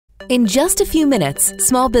In just a few minutes,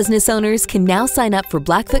 small business owners can now sign up for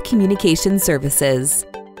Blackfoot Communication Services.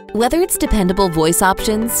 Whether it's dependable voice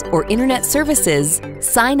options or internet services,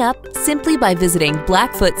 sign up simply by visiting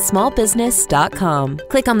blackfootsmallbusiness.com.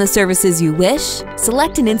 Click on the services you wish,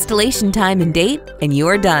 select an installation time and date, and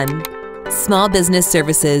you're done. Small business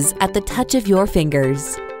services at the touch of your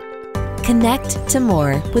fingers. Connect to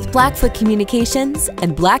more with Blackfoot Communications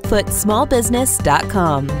and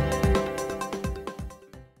blackfootsmallbusiness.com.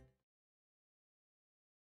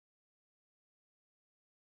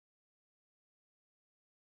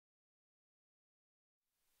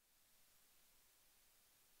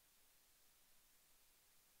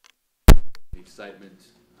 Excitement,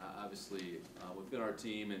 obviously, within our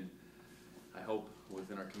team, and I hope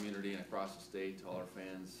within our community and across the state. All our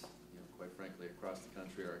fans, quite frankly, across the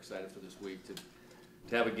country, are excited for this week to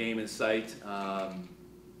have a game in sight.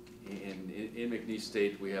 In McNeese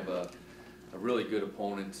State, we have a really good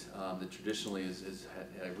opponent that traditionally has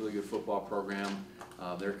had a really good football program.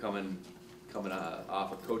 They're coming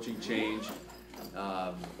off a coaching change.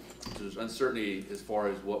 So there's uncertainty as far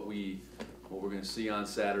as what we're going to see on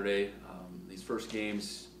Saturday. These first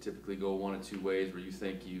games typically go one of two ways, where you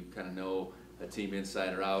think you kind of know a team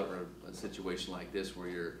inside or out, or a situation like this where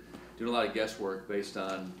you're doing a lot of guesswork based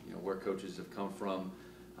on where coaches have come from,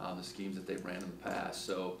 the schemes that they've ran in the past.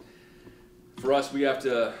 So for us, we have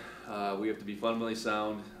to be fundamentally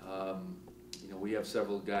sound. We have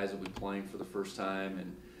several guys that will be playing for the first time,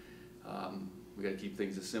 and we got to keep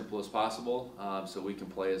things as simple as possible, so we can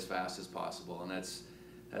play as fast as possible. And that's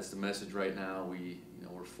the message right now.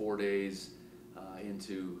 We're 4 days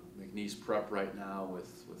into McNeese prep right now, with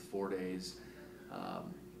 4 days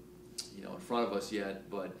in front of us yet,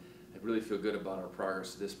 but I really feel good about our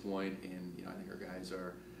progress at this point, and I think our guys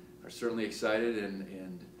are certainly excited,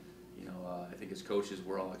 and I think as coaches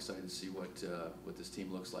we're all excited to see what this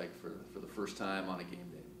team looks like for the first time on a game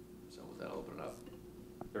day. So with that, I'll open it up.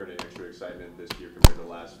 Is there any extra excitement this year compared to the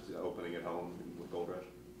last opening at home with Gold Rush?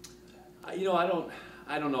 I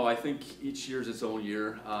don't know. I think each year's its own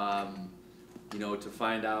year. To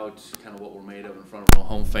find out kind of what we're made of in front of our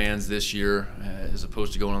home fans this year, as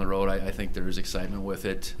opposed to going on the road, I think there is excitement with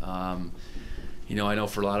it. I know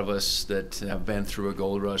for a lot of us that have been through a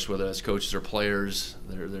Gold Rush, whether that's coaches or players,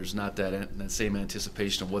 there's not that same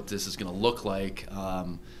anticipation of what this is going to look like.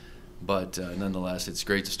 But nonetheless, it's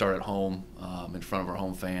great to start at home in front of our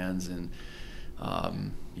home fans, and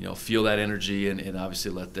feel that energy, and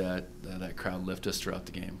obviously let that crowd lift us throughout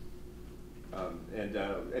the game.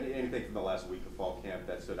 Anything from the last week of fall camp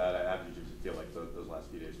that stood out? How did you feel like those last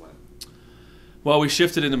few days went? Well, we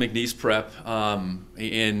shifted into McNeese prep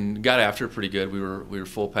and got after it pretty good. We were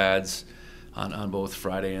full pads on both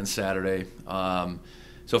Friday and Saturday.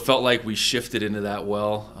 So it felt like we shifted into that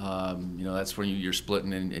well. That's when you're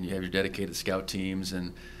splitting and you have your dedicated scout teams,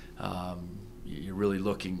 and you're really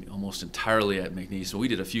looking almost entirely at McNeese. So we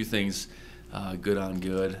did a few things good on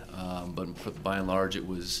good, but by and large it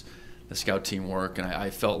was the scout team work, and I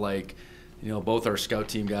felt like both our scout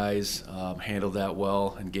team guys handled that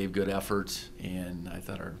well and gave good effort, and I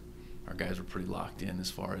thought our guys were pretty locked in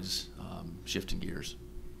as far as shifting gears.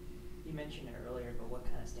 You mentioned it earlier, but what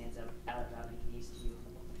kind of stands out about McNeese to you?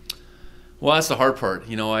 Well, that's the hard part.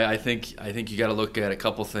 I think you got to look at a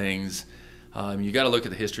couple things. You got to look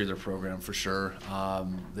at the history of their program for sure.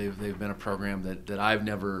 They've been a program that I've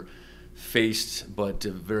never faced, but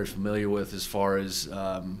very familiar with, as far as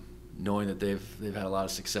knowing that they've had a lot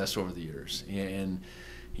of success over the years. And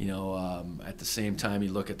at the same time,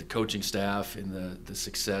 you look at the coaching staff and the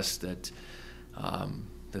success that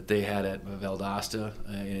they had at Valdosta,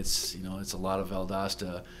 and it's a lot of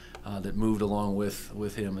Valdosta that moved along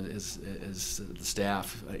with him as the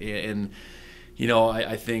staff. And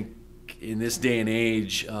I think in this day and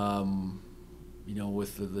age,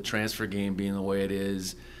 with the transfer game being the way it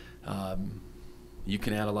is, you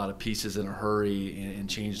can add a lot of pieces in a hurry and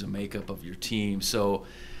change the makeup of your team. So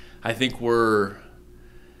I think we're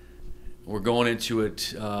going into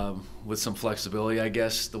it with some flexibility, I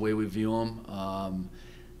guess, the way we view them.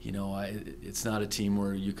 It's not a team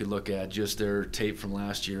where you could look at just their tape from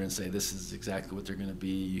last year and say this is exactly what they're going to be.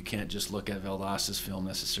 You can't just look at Valdosta's film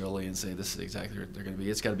necessarily and say this is exactly what they're going to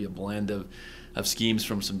be. It's got to be a blend of schemes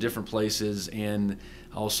from some different places, and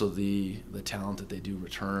also the talent that they do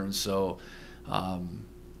return. So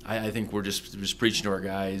I think we're just preaching to our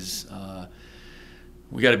guys.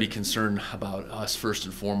 We got to be concerned about us first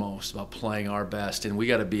and foremost, about playing our best, and we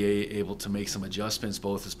got to be able to make some adjustments,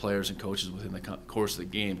 both as players and coaches, within the course of the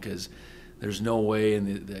game, because there's no way in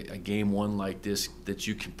a game one like this that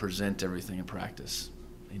you can present everything in practice.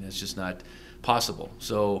 It's just not possible.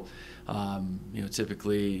 So You know,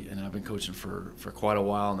 typically, and I've been coaching for quite a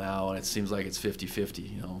while now, and it seems like it's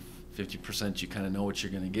 50-50. You know, 50% you kind of know what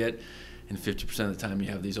you're going to get, and 50% of the time you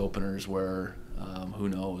have these openers where who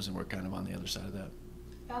knows, and we're kind of on the other side of that.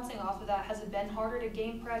 Bouncing off of that, has it been harder to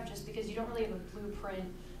game prep just because you don't really have a blueprint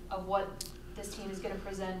of what this team is going to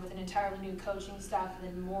present with an entirely new coaching staff and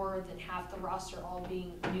then more than half the roster all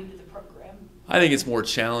being new to the program? I think it's more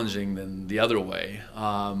challenging than the other way,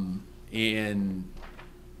 and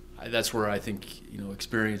that's where I think, you know,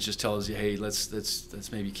 experience just tells you, hey,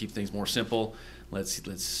 let's maybe keep things more simple.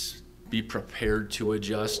 Let's be prepared to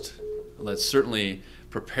adjust. Let's certainly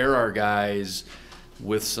prepare our guys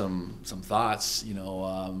with some thoughts, you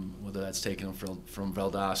know, whether that's taking them from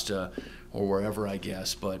Valdosta or wherever, I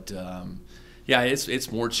guess. But yeah,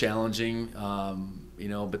 it's more challenging, you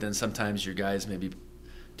know. But then sometimes your guys maybe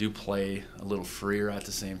do play a little freer at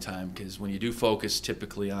the same time, because when you do focus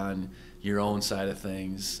typically on your own side of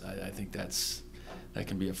things, I think that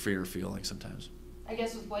can be a freer feeling sometimes. I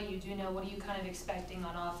guess with what you do know, what are you kind of expecting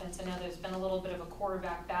on offense? I know there's been a little bit of a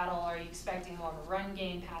quarterback battle. Are you expecting more of a run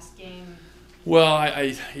game, pass game?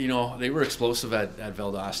 Well, you know, they were explosive at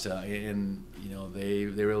Valdosta, and you know they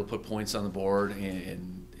were able to put points on the board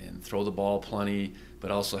and throw the ball plenty,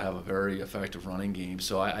 but also have a very effective running game.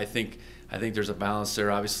 So I think there's a balance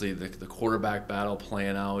there. Obviously, the quarterback battle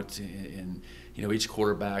playing out, and you know, each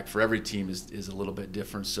quarterback for every team is a little bit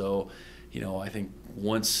different. So, you know, I think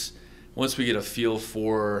once we get a feel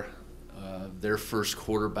for their first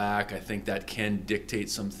quarterback, I think that can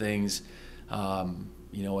dictate some things.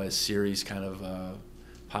 You know, as series kind of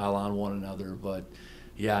pile on one another. But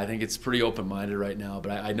yeah, I think it's pretty open-minded right now.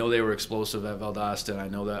 But I know they were explosive at Valdosta, and I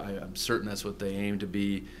know that I'm certain that's what they aim to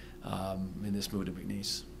be in this move to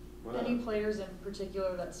McNeese. Any players in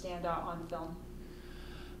particular that stand out on film?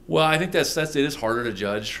 Well, I think it is harder to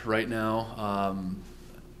judge right now.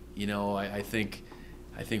 You know, I think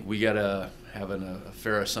we gotta have a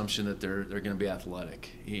fair assumption that they're going to be athletic,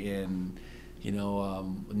 and you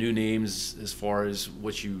know, new names as far as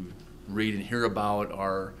what you read and hear about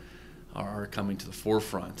are coming to the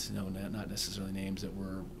forefront. You know, not necessarily names that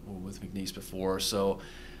were with McNeese before. So,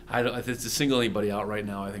 to single anybody out right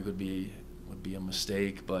now, I think would be a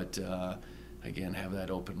mistake. But again, have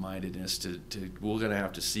that open-mindedness we're going to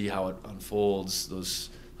have to see how it unfolds,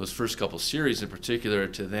 those first couple series in particular,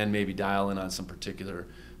 to then maybe dial in on some particular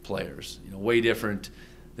players. You know, way different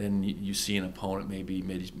than you see an opponent maybe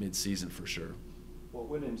mid-season for sure. What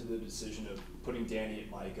went into the decision of putting Danny at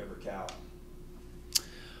Mike over Cal?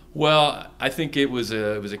 Well, I think it was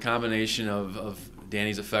a combination of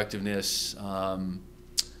Danny's effectiveness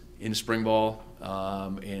in spring ball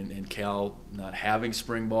and Cal not having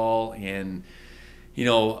spring ball, and you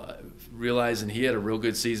know, realizing he had a real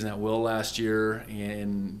good season at Will last year,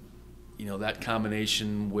 and you know, that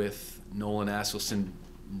combination with Nolan Askelson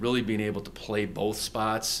really being able to play both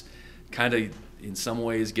spots kind of in some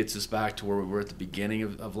ways gets us back to where we were at the beginning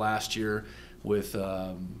of last year, with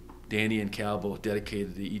Danny and Cal both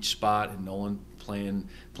dedicated to each spot, and Nolan playing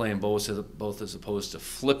both as opposed to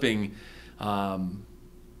flipping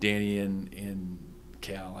Danny and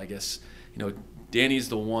Cal. I guess, you know, Danny's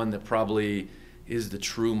the one that probably is the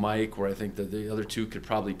true Mike, where I think that the other two could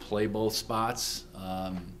probably play both spots.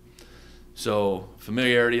 So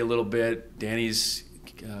familiarity a little bit. Danny's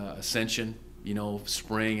ascension, you know,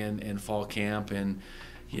 spring and fall camp, and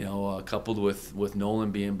you know, coupled with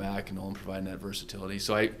Nolan being back and Nolan providing that versatility.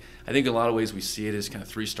 So I think in a lot of ways we see it as kind of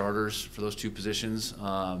three starters for those two positions,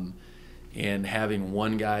 and having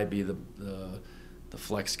one guy be the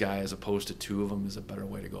flex guy as opposed to two of them is a better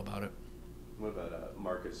way to go about it. What about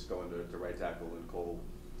Marcus going to right tackle and Cole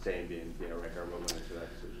saying being a right guard? What went into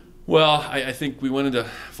that decision? Well, I think we went into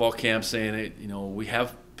fall camp saying, you know, we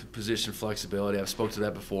have position flexibility. I've spoke to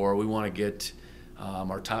that before. We want to get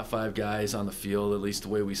our top 5 guys on the field, at least the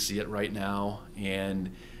way we see it right now.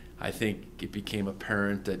 And I think it became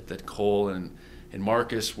apparent that Cole and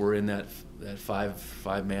Marcus were in that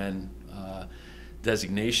five-man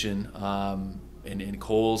designation. And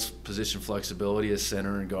Cole's position flexibility as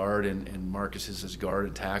center and guard, and Marcus's as guard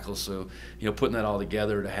and tackle. So, you know, putting that all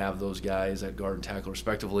together to have those guys at guard and tackle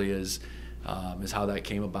respectively is how that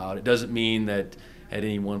came about. It doesn't mean that at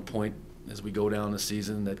any one point as we go down the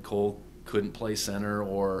season that Cole couldn't play center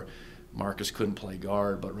or Marcus couldn't play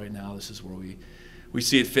guard, but right now this is where we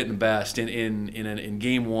see it fitting best. In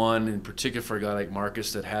game one, in particular for a guy like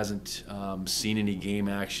Marcus that hasn't seen any game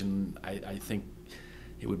action, I think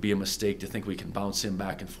it would be a mistake to think we can bounce him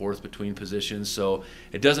back and forth between positions. So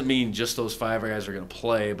it doesn't mean just those 5 guys are going to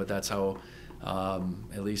play, but that's how,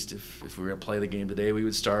 at least if we were going to play the game today, we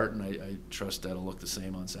would start, and I trust that'll look the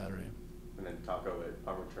same on Saturday. And and Taco at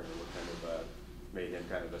punt returner, what kind of made him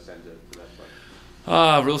kind of ascend to that point?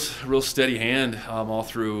 Real steady hand all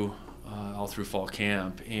through fall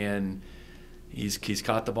camp, and he's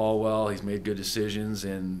caught the ball well. He's made good decisions,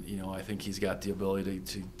 and I think he's got the ability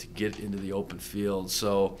to get into the open field.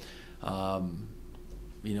 So, I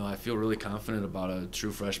feel really confident about a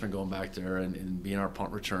true freshman going back there and being our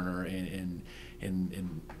punt returner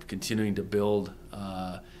and continuing to build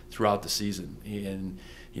throughout the season. And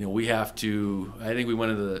we have to. I think we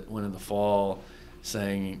went into the fall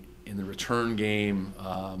saying in the return game,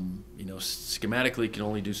 schematically can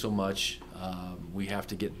only do so much. We have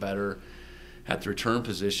to get better at the return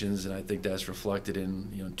positions, and I think that's reflected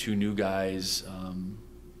in 2 new guys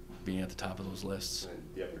being at the top of those lists. And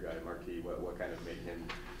the other guy, Marquis, what kind of made him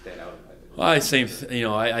stand out? Well, I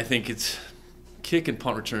think it's kick and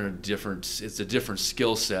punt return are different. It's a different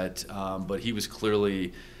skill set, but he was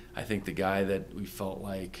clearly, I think, the guy that we felt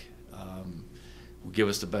like will give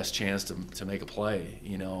us the best chance to make a play.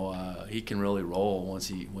 He can really roll once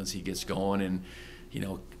he gets going, and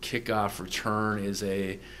kickoff return is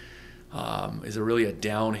really a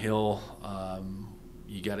downhill.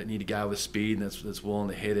 You need a guy with speed and that's willing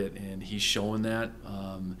to hit it, and he's showing that.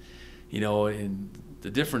 And the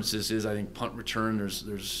difference is I think punt return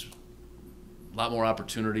there's a lot more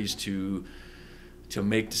opportunities to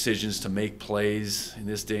make decisions, to make plays in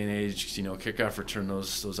this day and age. Kickoff return,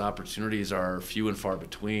 those opportunities are few and far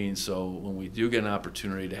between. So when we do get an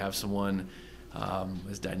opportunity to have someone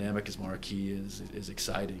as dynamic as Marquis is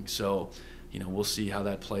exciting. So we'll see how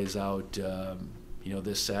that plays out.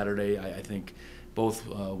 This Saturday, I think both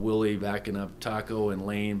Willie backing up Taco and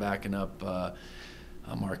Lane backing up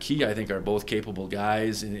Marquis, I think, are both capable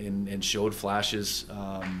guys and showed flashes.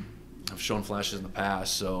 Have shown flashes in the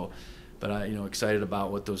past. So, but excited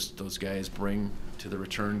about what those guys bring to the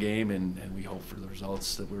return game, and we hope for the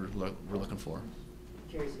results that we're looking for. I'm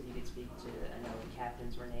curious if you could speak to. I know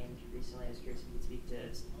captains were named recently. I was curious if you could speak to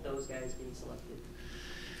those guys being selected.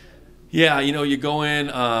 Yeah, you go in,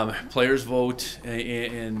 players vote,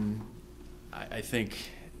 and I think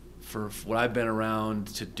for what I've been around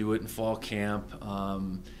to do it in fall camp,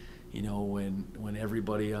 when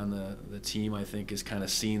everybody on the team, I think, has kind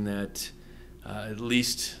of seen that at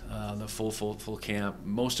least the full camp.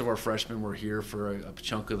 Most of our freshmen were here for a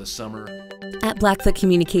chunk of the summer. At Blackfoot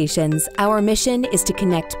Communications, our mission is to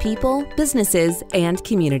connect people, businesses, and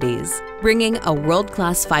communities, bringing a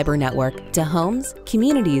world-class fiber network to homes,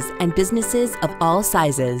 communities, and businesses of all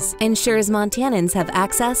sizes. Ensures Montanans have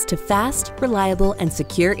access to fast, reliable, and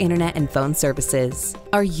secure internet and phone services.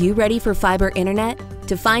 Are you ready for fiber internet?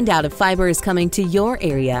 To find out if fiber is coming to your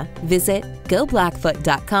area, visit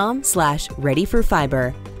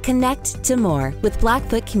goblackfoot.com/readyforfiber. Connect to more with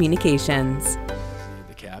Blackfoot Communications.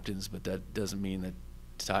 The captains, but that doesn't mean that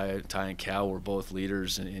Ty and Cal were both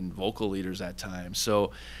leaders and vocal leaders at times.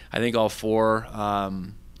 So I think all 4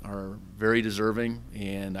 are very deserving,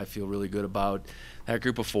 and I feel really good about that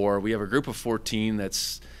group of 4. We have a group of 14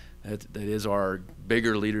 that is our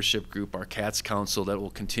bigger leadership group, our CATS Council, that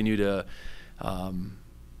will continue to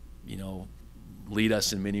lead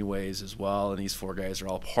us in many ways as well. And these 4 guys are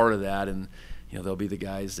all part of that, and they'll be the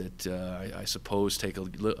guys that I suppose take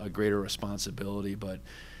a greater responsibility. But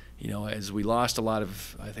as we lost a lot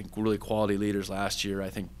of, I think, really quality leaders last year,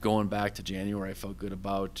 I think going back to January, I felt good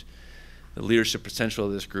about the leadership potential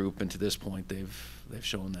of this group, and to this point, they've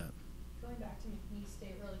shown that. Going back to McNeese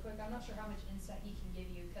State really quick, I'm not sure how much insight he can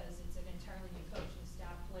give you because it's an entirely new coach and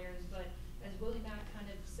staff players, but has Willie Mack kind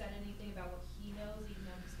of said anything about what he knows, even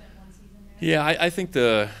though he spent 1 season there? Yeah, I think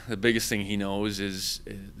the biggest thing he knows is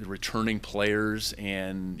the returning players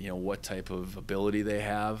and what type of ability they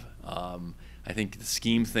have. I think the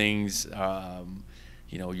scheme things,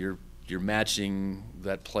 you're matching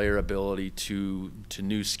that player ability to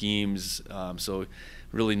new schemes. So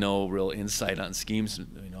really no real insight on schemes,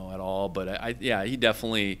 at all. But he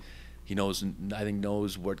definitely knows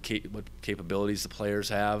what capabilities the players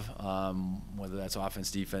have, whether that's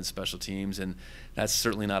offense, defense, special teams, and that's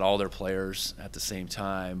certainly not all their players at the same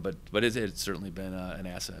time. But it's certainly been an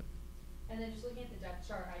asset. And then just looking at the depth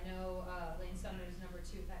chart, I know Lane Sumner is number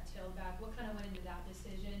 2 at tailback. What kind of went into that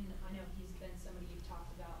decision? I know he's been somebody you've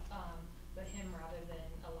talked about, but him rather than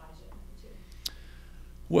Elijah at number 2.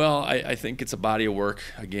 Well, I think it's a body of work.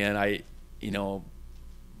 Again,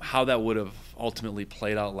 how that would have ultimately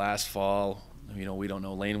played out last fall, we don't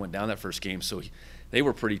know. Lane went down that first game, so they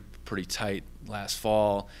were pretty tight last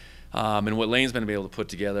fall. And what Lane's been able to put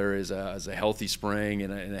together is a healthy spring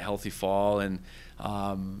and a healthy fall. And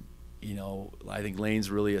I think Lane's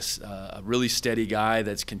really a really steady guy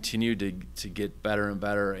that's continued to get better and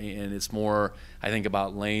better. And it's more, I think,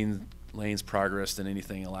 about Lane Lane's progress than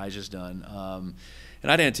anything Elijah's done.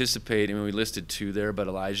 And I'd anticipate, I mean, we listed 2 there, but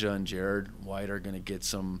Elijah and Jared White are going to get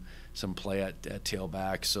some play at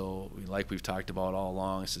tailback. So like we've talked about all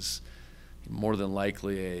along, this is more than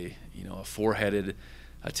likely a 4-headed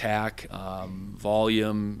attack,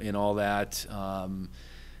 volume and all that.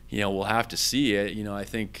 We'll have to see it. I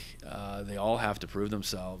think they all have to prove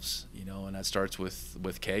themselves, and that starts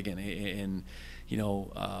with Kagan. And,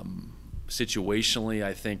 situationally,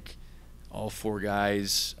 I think all 4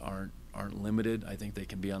 guys aren't limited. I think they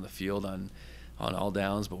can be on the field on all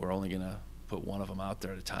downs, but we're only going to put one of them out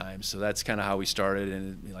there at a time. So that's kind of how we started.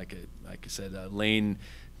 And like I said, Lane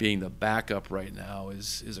being the backup right now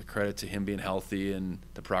is a credit to him being healthy and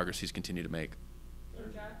the progress he's continued to make.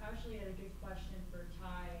 Coach, I actually had a good question for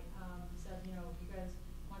Ty. Said, you guys,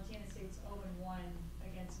 Montana State's 0-1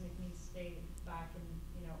 against McNeese State back in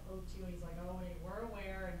 02, and he's like, oh, we're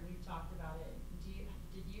aware and we've talked about it.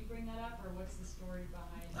 Did you bring that up, or what's the story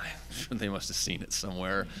behind that? They must have seen it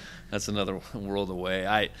somewhere. That's another world away.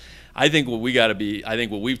 I think what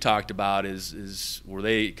we've talked about is where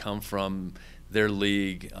they come from, their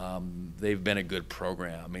league. They've been a good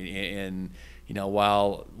program, and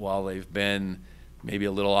while they've been maybe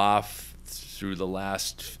a little off through the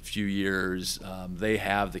last few years, they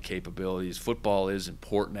have the capabilities. Football is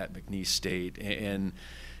important at McNeese State, and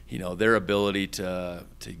their ability to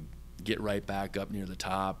get right back up near the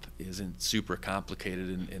top isn't super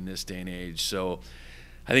complicated in this day and age. So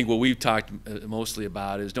I think what we've talked mostly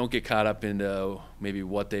about is don't get caught up into maybe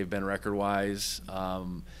what they've been record-wise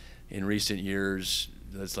in recent years.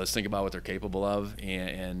 Let's think about what they're capable of,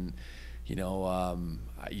 and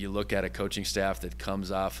you look at a coaching staff that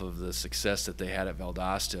comes off of the success that they had at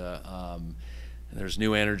Valdosta, and there's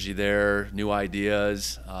new energy there, new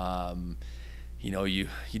ideas. You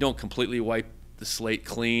don't completely wipe the slate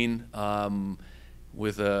clean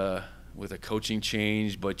with a coaching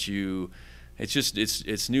change, but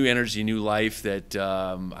it's new energy, new life that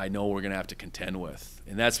I know we're going to have to contend with,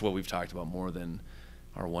 and that's what we've talked about more than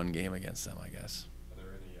our one game against them, I guess. Are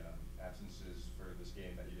there any absences for this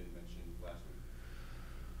game that you didn't mention last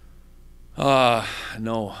week?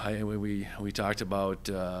 No. We talked about.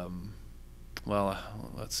 Well,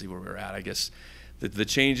 let's see where we're at. I guess the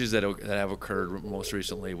changes that have occurred most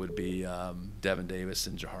recently would be Devin Davis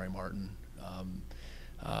and Jahari Martin.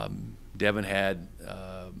 Devin had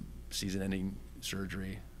season-ending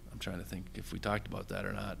surgery. I'm trying to think if we talked about that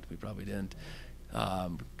or not. We probably didn't,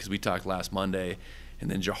 because we talked last Monday. And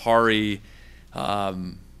then Jahari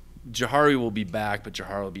will be back, but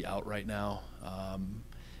Jahari will be out right now.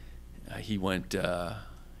 He went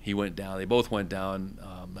down. They both went down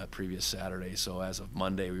that previous Saturday. So as of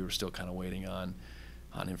Monday, we were still kind of waiting on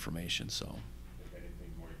information. So.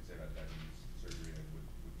 Anything more you can say about Devin's surgery?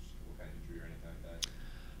 What kind of injury or anything like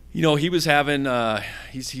that? He was having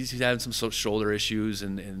he's had some shoulder issues,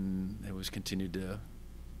 and it was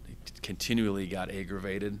continually got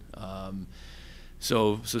aggravated.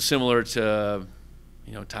 So similar to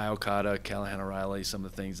Ty Okada, Callahan O'Reilly, some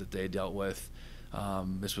of the things that they dealt with.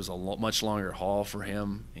 This was a much longer haul for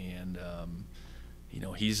him, and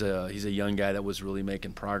he's a young guy that was really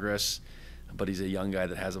making progress, but he's a young guy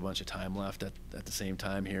that has a bunch of time left at the same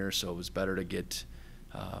time here. So it was better to get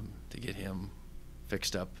him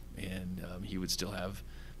fixed up, and he would still have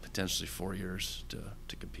potentially 4 years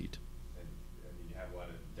to compete. And you have a lot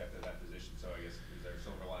of depth at that position, so I guess is there a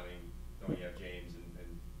silver lining knowing you have James and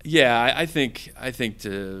Yeah, I think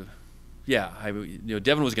Devin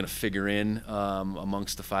was going to figure in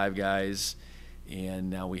amongst the 5 guys, and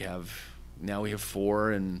now we have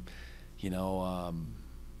 4, and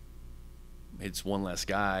it's one less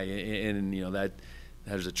guy, and that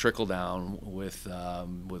there's a trickle down with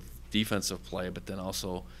defensive play, but then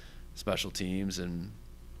also special teams, and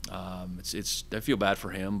I feel bad for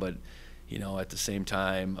him, but at the same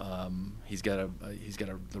time he's got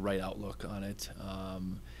the right outlook on it.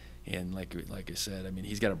 And like I said,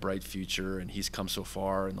 he's got a bright future, and he's come so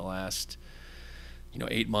far in the last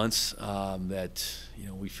 8 months that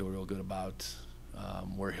we feel real good about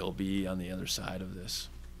where he'll be on the other side of this.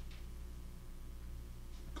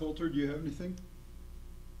 Coulter, do you have anything?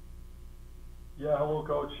 Yeah, hello,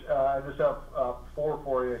 Coach. I just have 4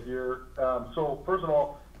 for you here. So first of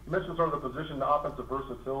all, you mentioned sort of the position, the offensive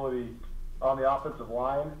versatility on the offensive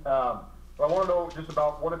line. But I want to know just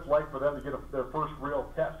about what it's like for them to get their first real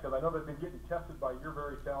test, because I know they've been getting tested by your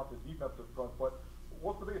very talented defensive front. But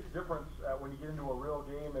what's the biggest difference when you get into a real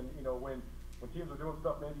game, and when teams are doing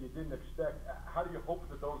stuff maybe you didn't expect? How do you hope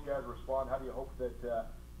that those guys respond? How do you hope that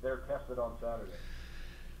they're tested on Saturday?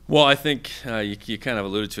 Well, I think you kind of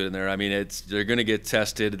alluded to it in there. They're going to get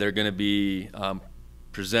tested. They're going to be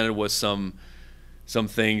presented with some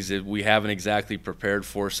things that we haven't exactly prepared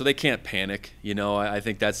for, so they can't panic. You know, I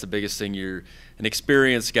think that's the biggest thing. You're an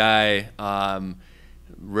experienced guy,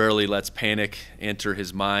 rarely lets panic enter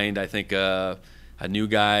his mind. I think a new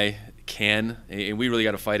guy can, and we really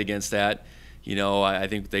got to fight against that. You know, I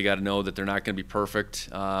think they got to know that they're not going to be perfect.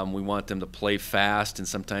 We want them to play fast, and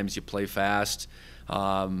sometimes you play fast.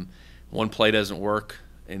 One play doesn't work,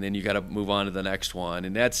 and then you got to move on to the next one.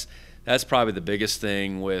 And that's probably the biggest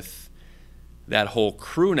thing with that whole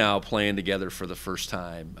crew now playing together for the first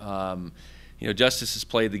time. You know, Justice has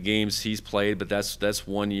played the games he's played, but that's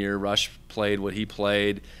 1 year. Rush played what he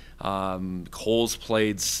played. Cole's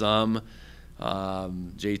played some.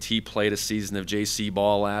 JT played a season of JC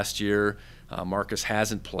ball last year. Marcus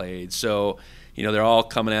hasn't played. So, you know, they're all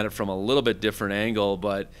coming at it from a little bit different angle,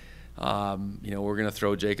 but, you know, we're going to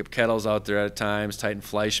throw Jacob Kettles out there at times, Titan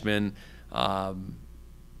Fleischman.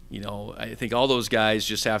 You know, I think all those guys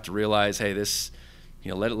just have to realize, hey, this,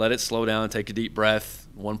 you know, let it slow down, take a deep breath,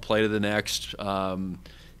 one play to the next.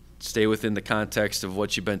 Stay within the context of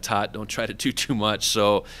what you've been taught. Don't try to do too much.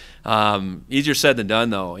 So easier said than done,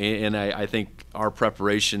 though. And I think our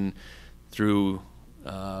preparation through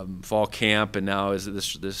fall camp and now is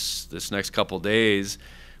this next couple of days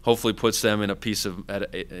hopefully puts them in a piece of,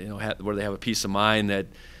 you know, where they have a peace of mind that,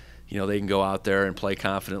 you know, they can go out there and play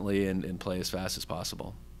confidently and play as fast as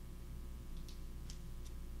possible.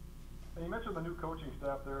 And you mentioned the new coaching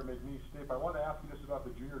staff there at McNeese State. I wanted to ask you just about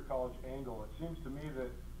the junior college angle. It seems to me that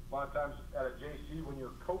a lot of times at a JC, when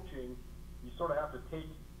you're coaching, you sort of have to take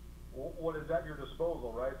what is at your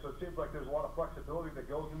disposal, right? So it seems like there's a lot of flexibility that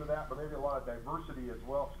goes into that, but maybe a lot of diversity as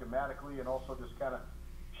well, schematically, and also just kind of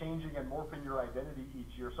changing and morphing your identity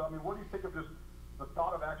each year. So, I mean, what do you think of just the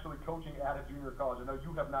thought of actually coaching at a junior college? I know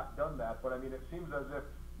you have not done that, but, I mean, it seems as if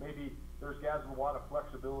maybe there's guys with a lot of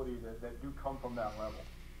flexibility that do come from that level.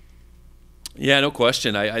 Yeah, no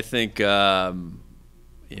question. I think, you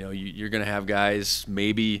know, you're going to have guys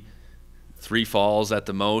maybe 3 falls at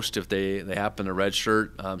the most if they happen to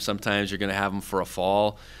redshirt. Sometimes you're going to have them for a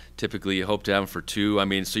fall. Typically, you hope to have them for 2. I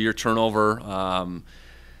mean, so your turnover,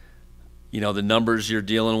 you know, the numbers you're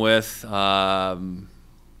dealing with,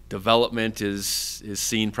 development is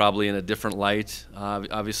seen probably in a different light.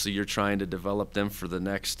 Obviously, you're trying to develop them for the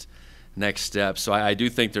next step. So I do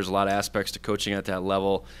think there's a lot of aspects to coaching at that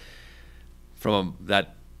level from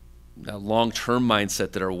that long-term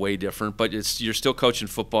mindset that are way different, but you're still coaching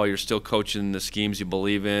football. You're still coaching the schemes you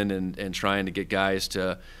believe in and trying to get guys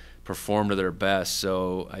to perform to their best.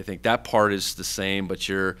 So I think that part is the same, but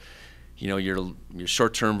your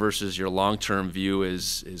short-term versus your long-term view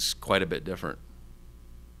is quite a bit different.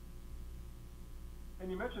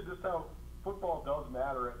 And you mentioned just how football does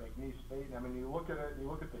matter at McNeese State. I mean, you look at it, you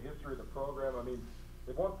look at the history of the program. I mean,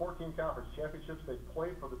 they've won 14 conference championships. They've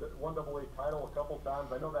played for the 1AA title a couple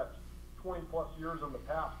times. I know that's 20-plus years in the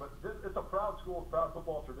past, but it's a proud school, proud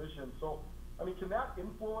football tradition. So, I mean, can that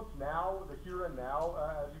influence now, the here and now,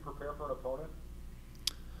 as you prepare for an opponent?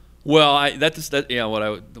 Well, what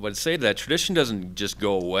I would say to that, tradition doesn't just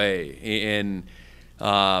go away. And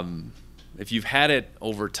if you've had it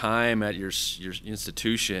over time at your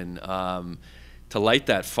institution, to light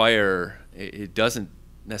that fire, it doesn't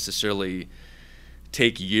necessarily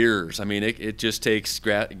take years. I mean, it just takes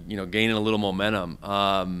gaining a little momentum.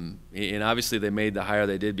 And obviously, they made the hire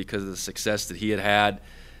they did because of the success that he had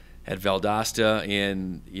at Valdosta,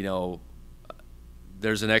 and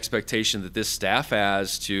there's an expectation that this staff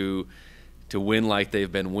has to win like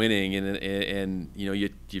they've been winning, and you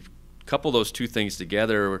couple those two things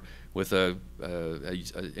together with a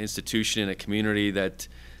institution and a community that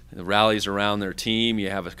rallies around their team. You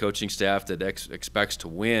have a coaching staff that expects to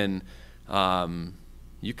win.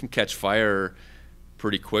 You can catch fire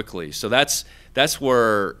pretty quickly. So that's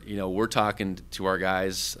where we're talking to our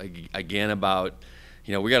guys again about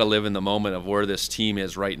we got to live in the moment of where this team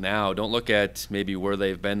is right now. Don't look at maybe where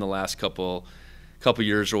they've been the last couple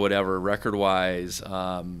years or whatever record wise.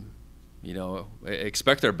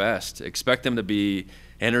 Expect their best. Expect them to be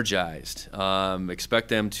energized. Expect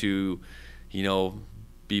them to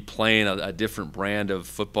be playing a different brand of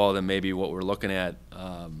football than maybe what we're looking at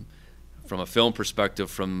from a film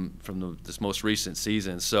perspective from this most recent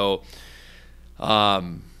season. So,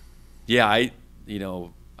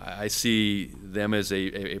 I see them as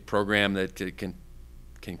a program that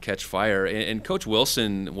can catch fire. And Coach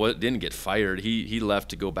Wilson didn't get fired. He left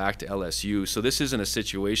to go back to LSU. So this isn't a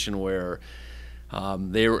situation where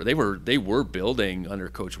they were building under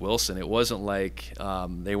Coach Wilson. It wasn't like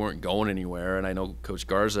they weren't going anywhere. And I know Coach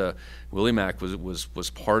Garza, Willie Mack was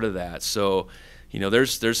part of that. So you know,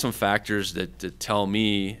 there's some factors that tell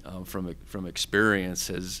me from experience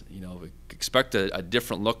as, you know, expect a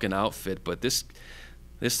different looking outfit, but this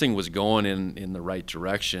thing was going in the right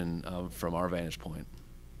direction from our vantage point.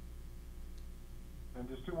 And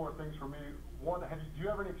just two more things for me. One, do you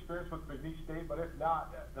have any experience with McNeese State? But if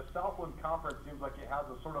not, the Southland Conference seems like it has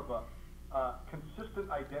a sort of a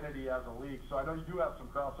consistent identity as a league. So I know you do have some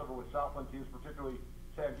crossover with Southland teams, particularly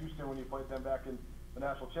Sam Houston when you played them back in the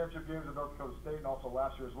national championship games at North Dakota State and also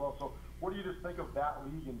last year as well. So what do you just think of that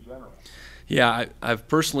league in general? Yeah, I've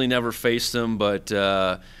personally never faced them, but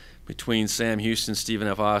between Sam Houston, Stephen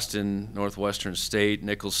F. Austin, Northwestern State,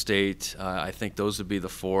 Nicholls State, I think those would be the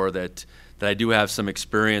four that I do have some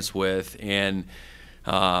experience with. And,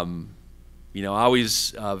 you know,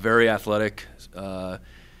 always very athletic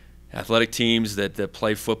teams that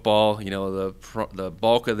play football. You know, the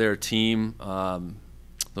bulk of their team,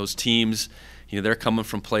 those teams, you know, they're coming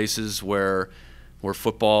from places where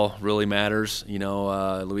football really matters. You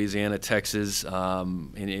know, Louisiana, Texas,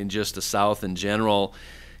 and just the South in general.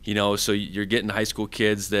 You know, so you're getting high school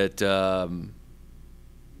kids that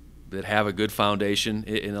have a good foundation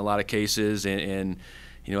in a lot of cases, and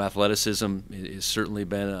you know, athleticism has certainly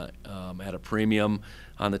been at a premium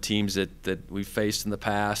on the teams that we've faced in the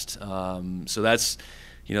past. So that's,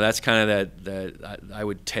 you know, that's kind of that I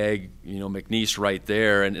would tag, you know, McNeese right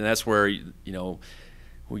there, and that's where, you know,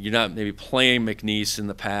 you're not maybe playing McNeese in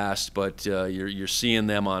the past, but you're seeing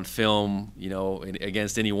them on film, you know,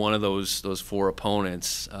 against any one of those four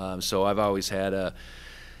opponents. So I've always had a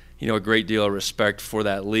great deal of respect for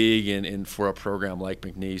that league and for a program like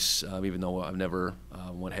McNeese, even though I've never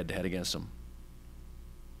went head-to-head against them.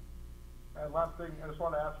 And last thing, I just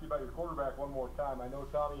want to ask you about your quarterback one more time. I know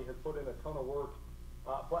Tommy has put in a ton of work,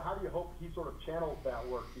 but how do you hope he sort of channels that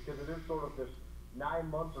work? Because it is sort of this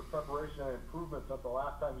 9 months of preparation and improvement since the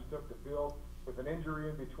last time he took the field with an injury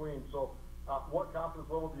in between. So what confidence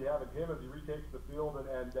level do you have in him as he retakes the field,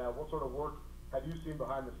 and what sort of work have you seen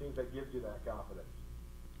behind the scenes that gives you that confidence?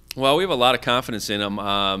 Well, we have a lot of confidence in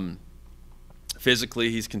him.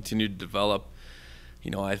 Physically, he's continued to develop.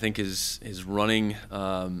 You know, I think his running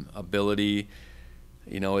ability,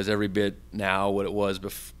 you know, is every bit now what it was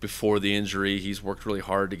before the injury. He's worked really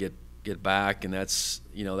hard to get back, and that's,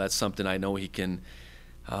 you know, that's something I know he can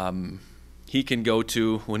go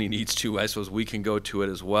to when he needs to. I suppose we can go to it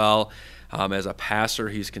as well. As a passer,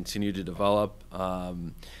 he's continued to develop.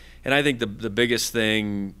 And I think the biggest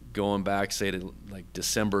thing going back, say, to like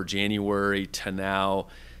December, January to now,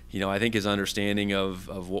 you know, I think his understanding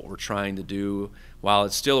of what we're trying to do, while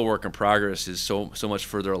it's still a work in progress, is so much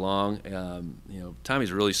further along. You know,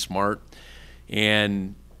 Tommy's really smart,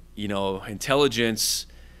 and, you know, intelligence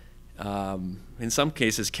in some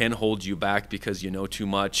cases can hold you back because you know too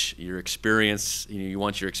much. Your experience, you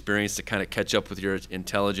want your experience to kind of catch up with your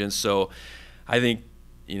intelligence. So I think,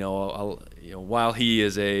 you know, while he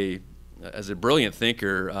is a brilliant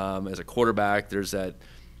thinker, as a quarterback, there's that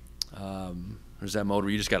mode where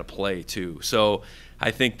you just got to play too. So I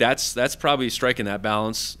think that's probably striking that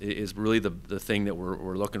balance is really the thing that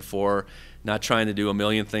we're looking for. Not trying to do a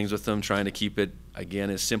million things with them, trying to keep it, again,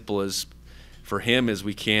 as simple as for him as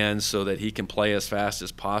we can, so that he can play as fast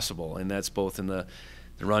as possible. And that's both in the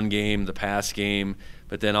run game, the pass game,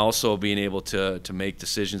 but then also being able to make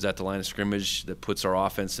decisions at the line of scrimmage that puts our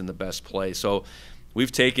offense in the best play. So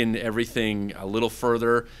we've taken everything a little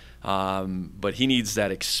further, but he needs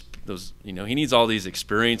he needs all these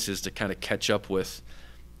experiences to kind of catch up with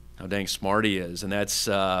how dang smart he is, and that's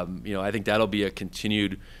you know, I think that'll be a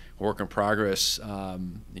continued work in progress,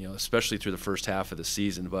 you know, especially through the first half of the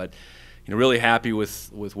season. But you know, really happy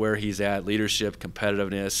with where he's at, leadership,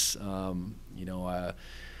 competitiveness. You know,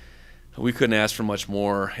 we couldn't ask for much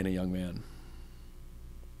more in a young man.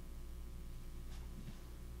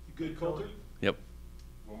 Good, Colter? Yep.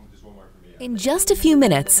 Just one more for me. In just a few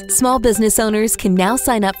minutes, small business owners can now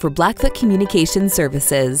sign up for Blackfoot Communication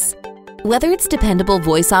Services. Whether it's dependable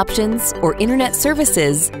voice options or internet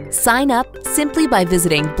services, sign up simply by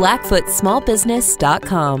visiting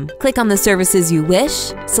blackfootsmallbusiness.com. Click on the services you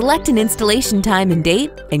wish, select an installation time and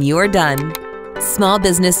date, and you're done. Small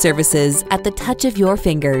business services at the touch of your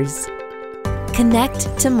fingers.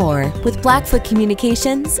 Connect to more with Blackfoot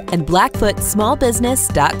Communications and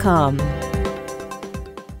blackfootsmallbusiness.com.